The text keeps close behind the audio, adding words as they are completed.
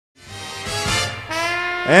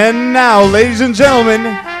And now, ladies and gentlemen,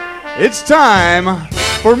 it's time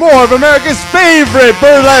for more of America's favorite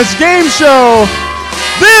burlesque game show,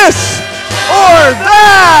 This or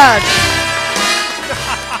That!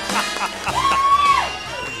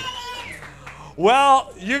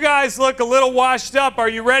 Well, you guys look a little washed up. Are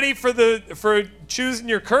you ready for choosing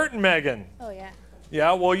your curtain, Megan? Oh, yeah.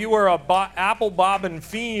 Yeah, well, you were a apple bobbing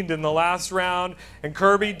fiend in the last round. And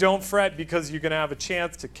Kirby, don't fret because you're going to have a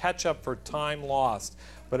chance to catch up for time lost.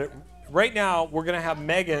 But right now, we're going to have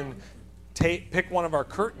Megan pick one of our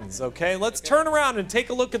curtains, okay? Let's turn around and take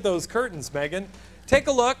a look at those curtains, Megan. Take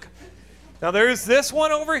a look. Now, there's this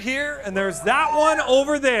one over here, and there's that one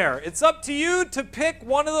over there. It's up to you to pick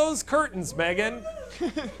one of those curtains, Megan.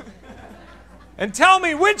 And tell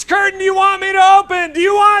me, which curtain do you want me to open? Do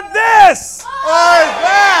you want this? Or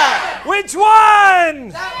that! Which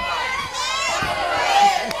one?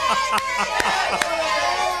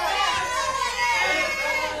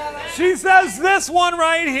 She says this one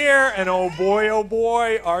right here, and oh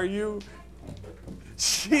boy, are you...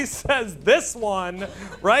 She says this one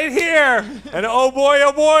right here, and oh boy,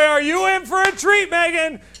 are you in for a treat,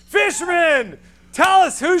 Megan? Fisherman, tell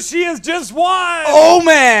us who she has just won. Oh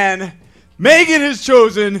man! Megan has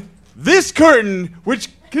chosen this curtain, which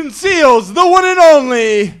conceals the one and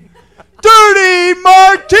only Dirty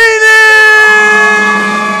Martini!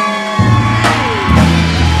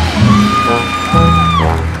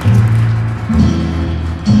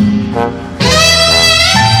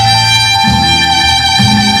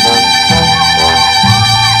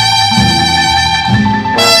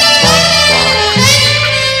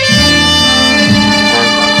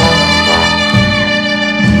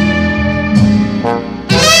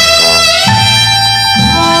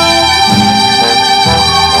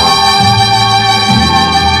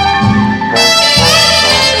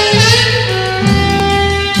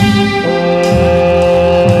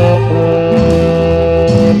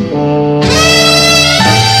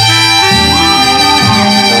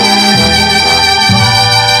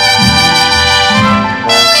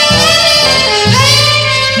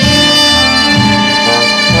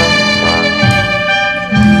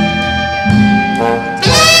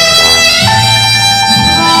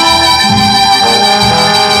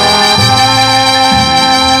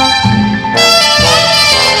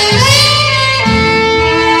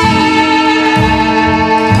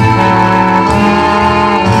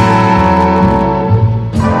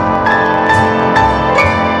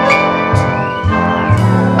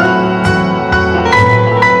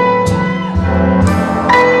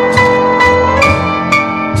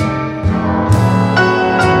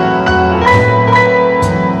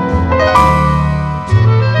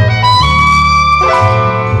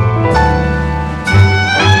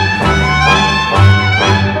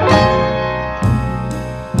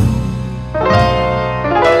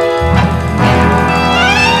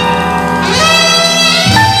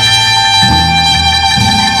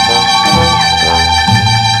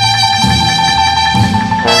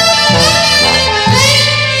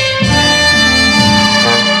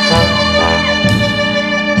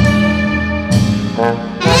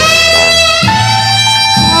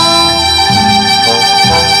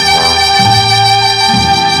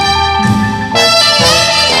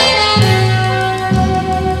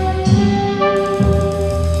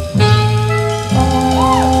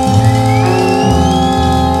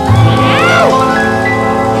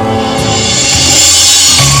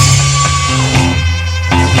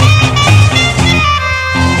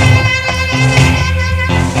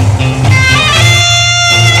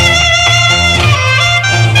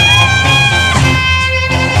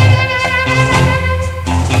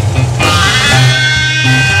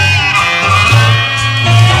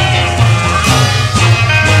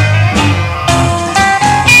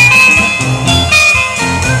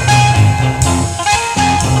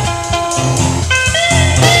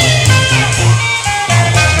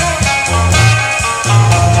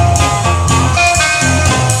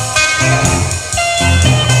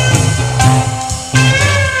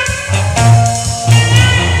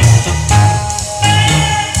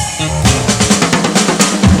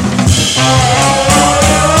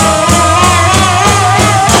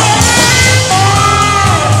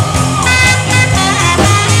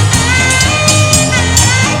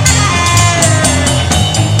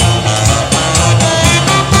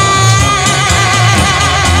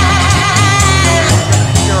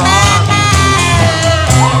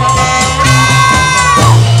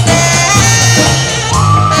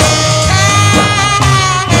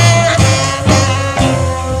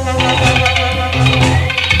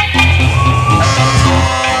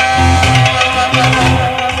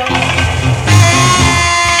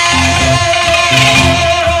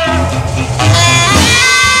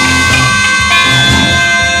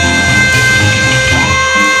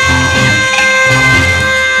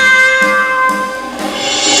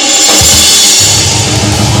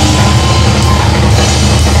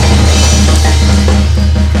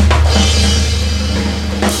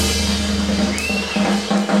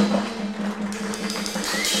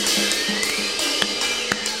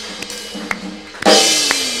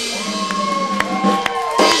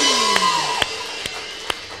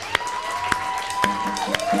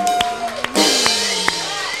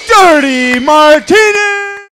 Marty Martinez.